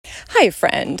Hi,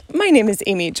 friend. My name is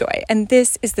Amy Joy, and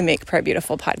this is the Make Prayer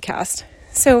Beautiful podcast.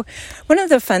 So one of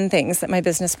the fun things that my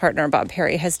business partner, Bob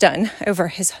Perry, has done over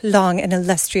his long and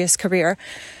illustrious career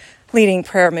leading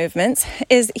prayer movements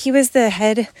is he was the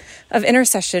head of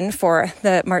intercession for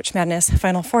the March Madness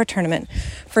Final Four tournament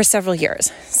for several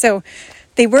years. So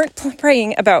they weren't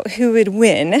praying about who would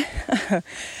win.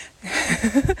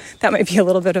 That might be a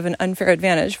little bit of an unfair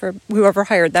advantage for whoever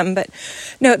hired them. But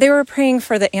no, they were praying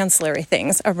for the ancillary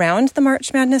things around the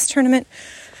March Madness tournament.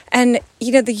 And,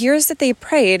 the years that they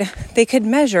prayed, they could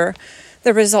measure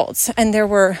the results. And there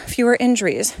were fewer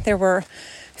injuries. There were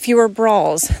fewer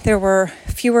brawls. There were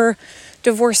fewer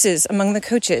divorces among the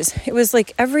coaches. It was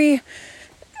like every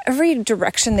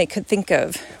direction they could think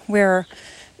of where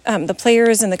the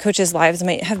players and the coaches' lives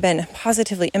might have been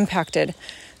positively impacted.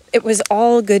 It was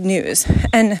all good news.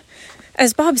 And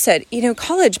as Bob said,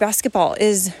 college basketball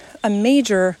is a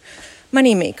major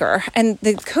moneymaker, and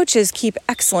the coaches keep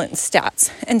excellent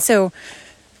stats. And so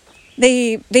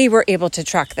they were able to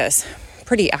track this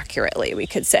pretty accurately, we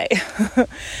could say.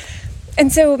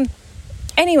 And so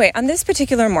anyway, on this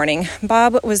particular morning,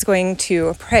 Bob was going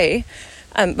to pray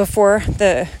before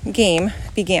the game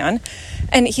began.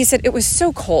 And he said it was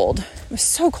so cold. It was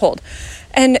so cold.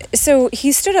 And so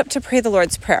he stood up to pray the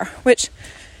Lord's Prayer, which,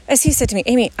 as he said to me,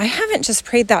 Amy, I haven't just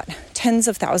prayed that tens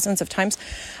of thousands of times.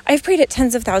 I've prayed it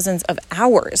tens of thousands of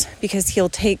hours, because he'll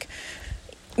take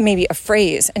maybe a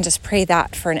phrase and just pray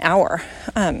that for an hour.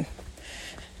 I'm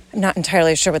not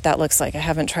entirely sure what that looks like. I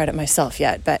haven't tried it myself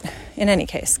yet, but in any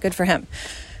case, good for him.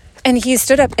 And he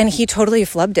stood up and he totally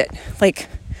flubbed it, like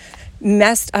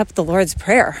messed up the Lord's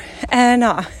Prayer. And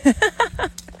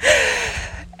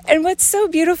and what's so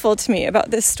beautiful to me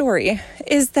about this story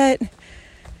is that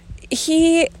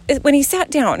when he sat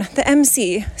down, the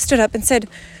MC stood up and said,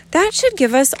 that should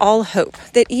give us all hope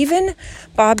that even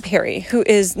Bob Perry, who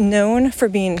is known for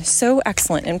being so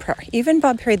excellent in prayer, even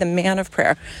Bob Perry, the man of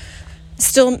prayer,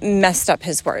 still messed up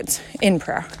his words in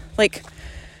prayer.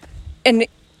 And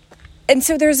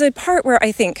so there's a part where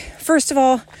I think, first of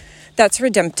all, that's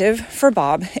redemptive for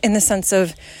Bob in the sense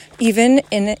of even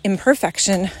in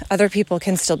imperfection, other people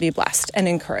can still be blessed and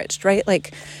encouraged, right?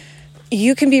 Like,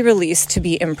 you can be released to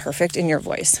be imperfect in your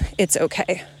voice. It's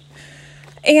okay.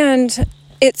 And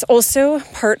it's also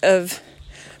part of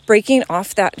breaking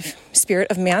off that spirit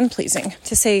of man-pleasing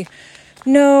to say,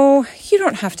 no, you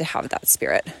don't have to have that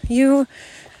spirit. You're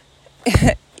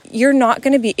not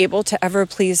going to be able to ever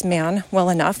please man well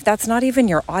enough. That's not even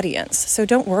your audience. So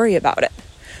don't worry about it.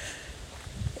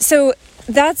 So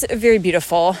that's very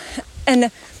beautiful.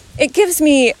 And it gives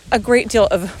me a great deal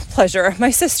of pleasure. My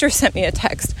sister sent me a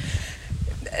text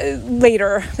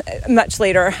much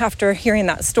later, after hearing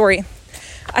that story.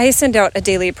 I send out a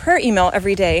daily prayer email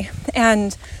every day,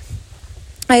 and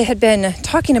I had been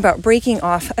talking about breaking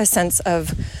off a sense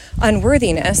of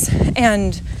unworthiness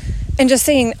and just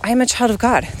saying, I'm a child of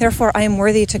God, therefore I am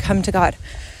worthy to come to God.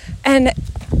 And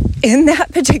in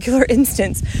that particular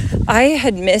instance, I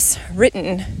had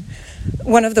miswritten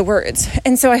one of the words.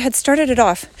 And so I had started it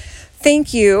off,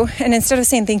 thank you, and instead of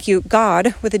saying thank you,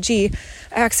 God, with a G,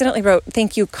 I accidentally wrote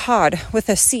thank you, COD, with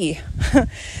a C.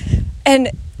 And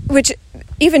which,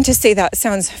 even to say that,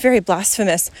 sounds very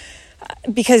blasphemous,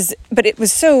 but it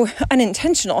was so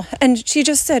unintentional. And she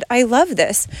just said, I love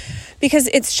this, because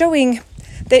it's showing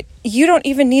that you don't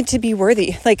even need to be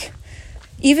worthy. Like,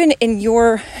 even in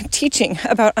your teaching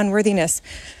about unworthiness,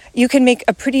 you can make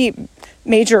a pretty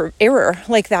major error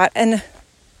like that, and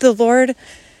the Lord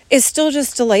is still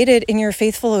just delighted in your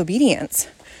faithful obedience.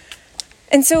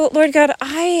 And so, Lord God,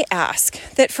 I ask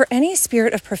that for any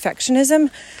spirit of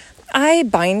perfectionism, I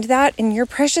bind that in your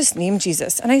precious name,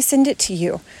 Jesus, and I send it to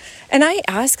you. And I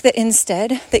ask that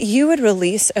instead that you would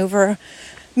release over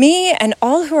me and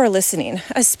all who are listening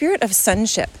a spirit of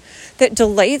sonship that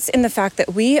delights in the fact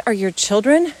that we are your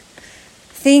children.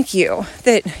 Thank you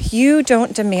that you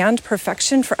don't demand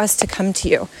perfection for us to come to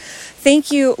you.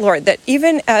 Thank you, Lord, that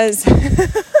even as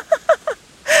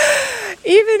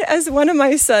one of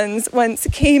my sons once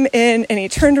came in and he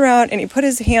turned around and he put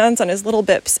his hands on his little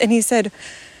bips and he said,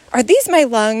 are these my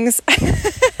lungs?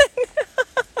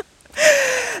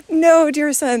 No,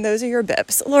 dear son, those are your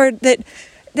bips. Lord,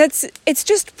 it's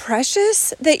just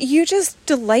precious that you just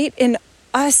delight in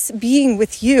us being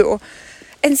with you.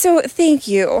 And so thank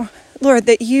you, Lord,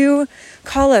 that you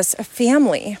call us a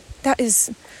family. That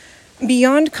is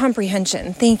beyond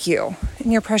comprehension. Thank you.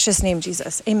 In your precious name,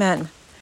 Jesus. Amen.